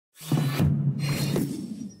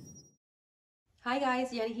Hi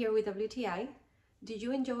guys, Yanni here with WTI. Did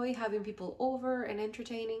you enjoy having people over and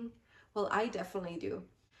entertaining? Well, I definitely do.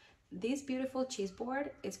 This beautiful cheese board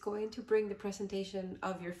is going to bring the presentation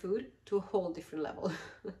of your food to a whole different level.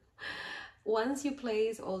 Once you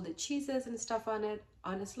place all the cheeses and stuff on it,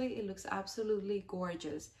 honestly, it looks absolutely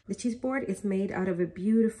gorgeous. The cheese board is made out of a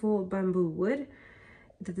beautiful bamboo wood.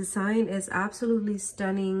 The design is absolutely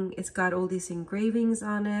stunning. It's got all these engravings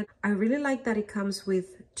on it. I really like that it comes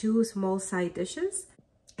with 2 small side dishes.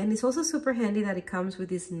 And it's also super handy that it comes with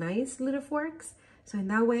these nice little forks. So in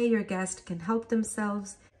that way, your guest can help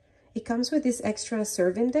themselves. It comes with this extra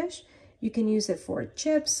serving dish. You can use it for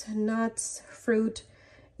chips, nuts, fruit,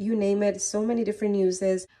 you name it. So many different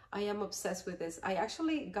uses. I am obsessed with this. I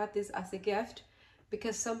actually got this as a gift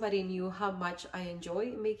because somebody knew how much I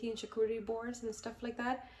enjoy making charcuterie boards and stuff like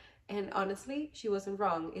that. And honestly, she wasn't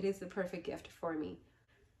wrong. It is the perfect gift for me.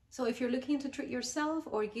 So if you're looking to treat yourself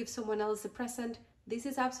or give someone else a present, this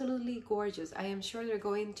is absolutely gorgeous. I am sure they're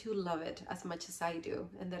going to love it as much as I do.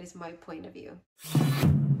 And that is my point of view.